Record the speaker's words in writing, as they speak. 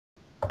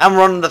And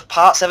we're on the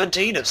part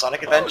 17 of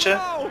Sonic Adventure,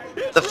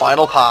 the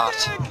final part.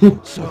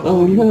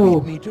 Oh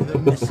no!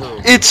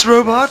 It's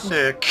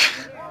Robotnik!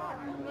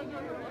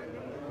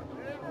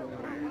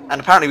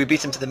 And apparently we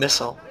beat him to the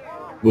missile.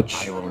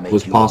 Which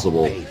was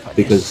possible,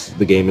 because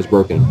the game is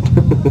broken.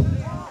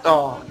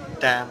 Oh,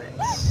 damn it.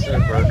 So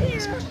broken,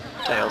 this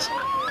Tails.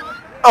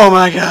 Oh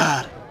my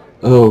god!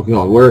 Oh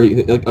god, where are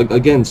you?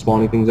 Again,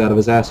 spawning things out of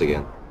his ass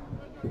again.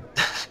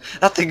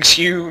 That thing's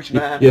huge,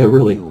 man. Yeah,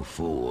 really. You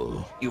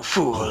fool. You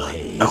fool.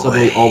 And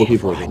suddenly all the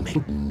people are I gone.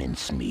 make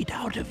mincemeat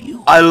out of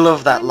you. I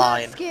love that I'm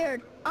line. not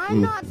scared.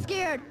 I'm not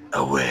scared.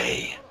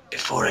 Away,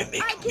 before I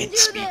make can do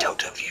mincemeat this.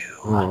 out of you.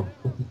 Oh.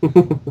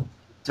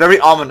 It's very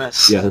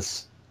ominous.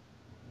 Yes.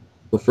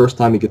 The first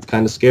time it gets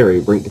kind of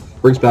scary.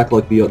 Brings back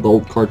like the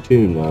old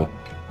cartoon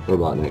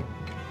Robotnik.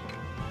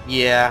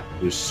 Yeah.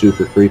 It was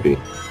super creepy.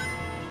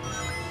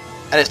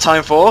 And it's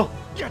time for...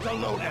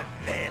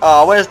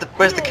 Oh, where's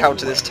the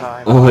counter this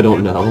time? Oh, I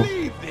don't know.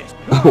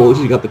 Oh, at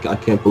least you got the... I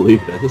can't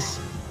believe this.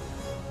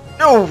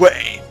 No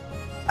way!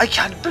 I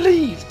can't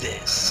believe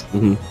this!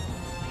 Mhm.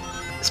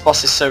 This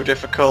boss is so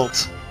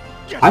difficult.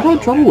 I've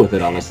had trouble with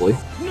it, honestly.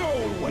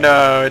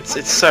 No,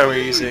 it's so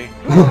easy.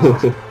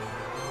 I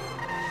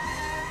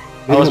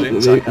was being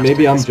Maybe, sarcastic.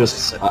 maybe I'm This boss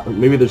is just... so-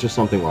 maybe there's just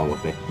something wrong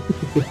with me.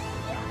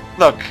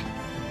 Look.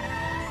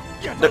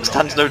 Look,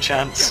 stands no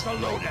chance.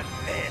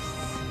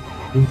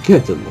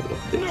 Get a load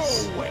of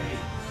this.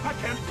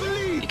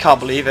 You can't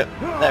believe it.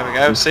 There we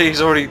go. See,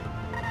 he's already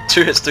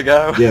 2 hits to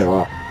go. Yeah,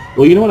 wow.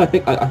 Well, you know what? I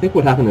think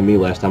what happened to me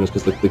last time is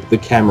because the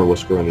camera was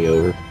screwing me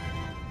over.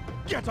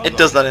 It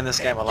does that in this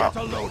game a lot.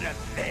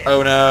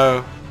 Oh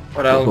no.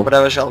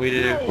 Whatever shall we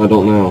do? I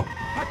don't know.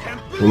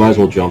 We might as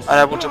well jump.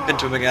 I won't jump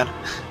into him again.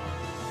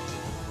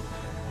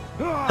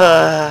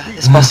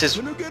 This boss is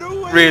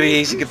really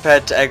easy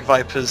compared to Egg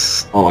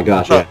Viper's. Oh my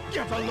gosh, Look.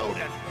 yeah.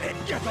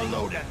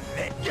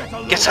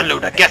 Get a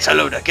loader, get a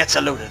loader, get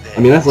a loader there.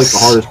 I mean, that's like the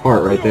hardest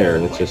part right there,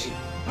 and it's just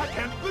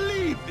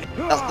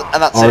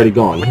That's already it.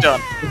 gone. We're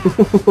done.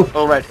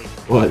 Already.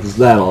 What is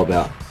that all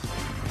about?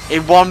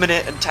 In 1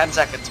 minute and 10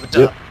 seconds, we're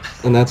done. Yep.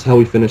 And that's how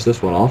we finish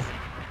this one off.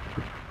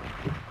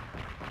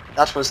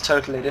 That was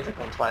totally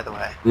difficult, by the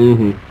way.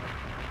 Mm-hmm.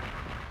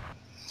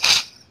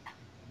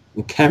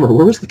 The camera,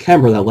 where was the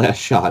camera that last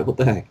shot? What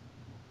the heck?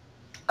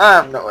 I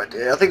have no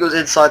idea. I think it was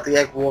inside the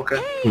Egg Walker.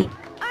 Hey,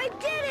 I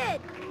did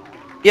it.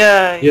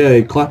 Yay!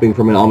 Yay, clapping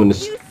from an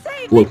ominous You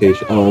saved me,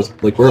 location. Oh, it's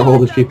like, where are all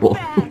these people?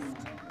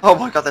 Oh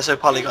my god, they're so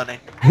polygony.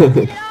 I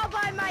did it all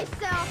by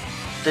myself.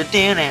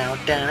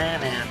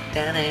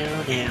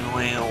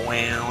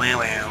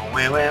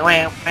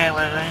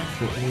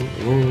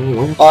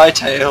 Bye,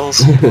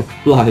 Tails.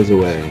 Flies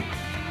away.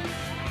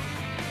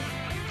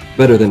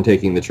 Better than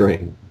taking the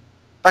train.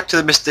 Back to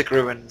the Mystic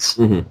Ruins.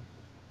 Mm-hmm.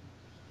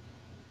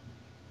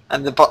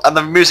 And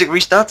the music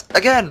restarts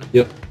again.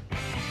 Yep.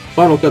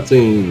 Final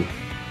cutscene.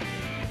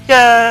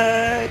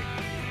 Yay!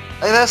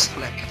 Look at this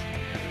flick.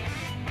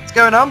 What's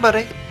going on,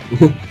 buddy?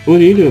 What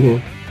are you doing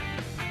here?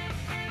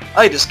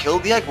 I just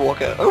killed the Egg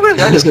Walker. Oh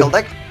really? I just killed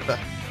Egg Walker.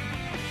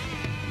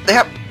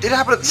 Did it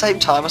happen at the same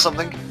time or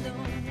something?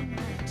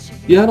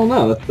 Yeah, I don't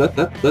know.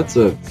 That's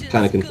a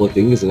kind of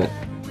conflicting, isn't it?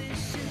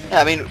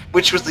 Yeah, I mean,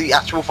 which was the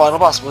actual final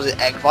boss? Was it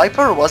Egg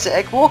Viper or was it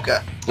Egg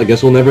Walker? I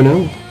guess we'll never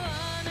know.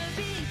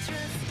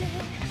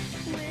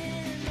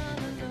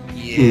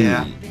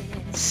 Yeah.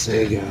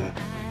 Sega.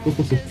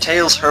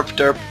 Tails herp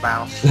derp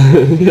mouth.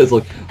 It's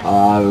like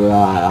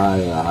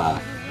I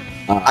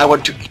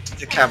want to eat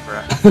the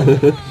camera.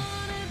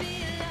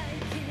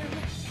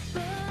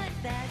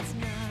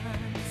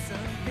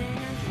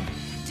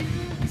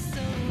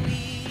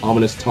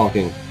 Ominous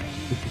talking.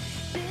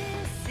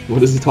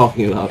 What is he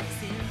talking about?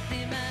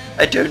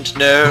 I don't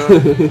know.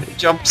 He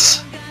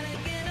jumps.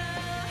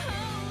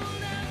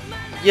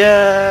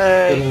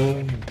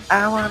 Yay!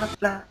 I wanna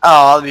fly.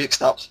 Oh, the music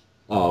stops.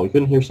 Oh, we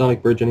couldn't hear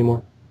Sonic Bridge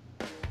anymore?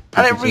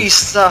 And it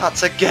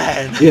restarts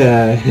again.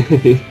 Yeah.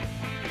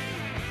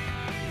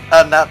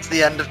 And that's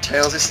the end of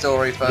Tails'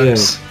 story,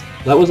 folks.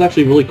 That was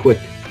actually really quick.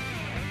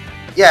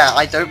 Yeah,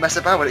 I don't mess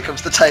about when it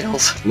comes to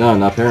Tails. No,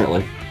 not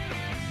apparently.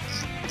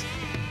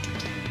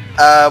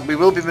 We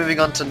will be moving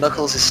on to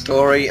Knuckles'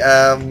 story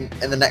in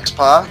the next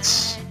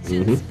parts.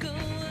 Mm-hmm.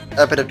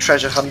 A bit of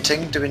treasure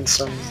hunting, doing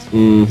some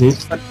Mm-hmm.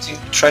 hunting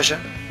treasure.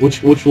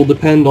 Which will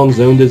depend on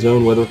zone to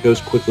zone whether it goes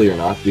quickly or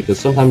not, because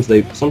sometimes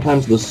the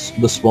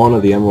spawn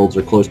of the emeralds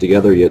are close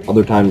together, yet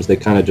other times they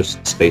kind of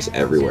just space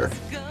everywhere.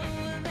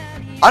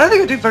 I don't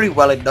think I do very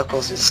well in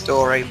Knuckles'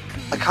 story.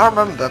 I can't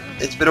remember.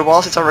 It's been a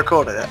while since I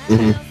recorded it.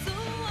 Mm-hmm.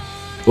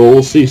 Well,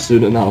 we'll see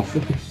soon enough.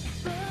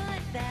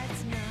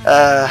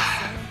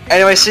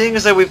 Anyway, seeing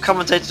as though we've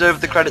commentated over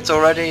the credits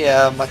already,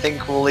 I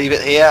think we'll leave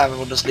it here and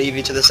we'll just leave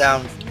you to the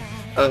sound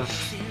of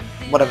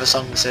whatever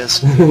song this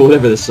is.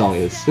 Whatever this song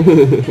is.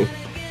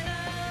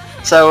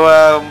 So,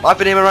 I've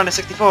been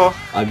Miranda64.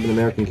 I've been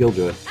American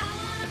Killjoy.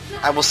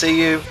 And we'll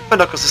see you for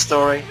Knuckles'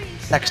 story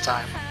next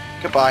time.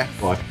 Goodbye.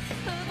 Bye.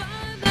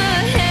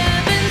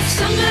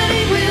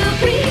 Somebody will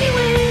be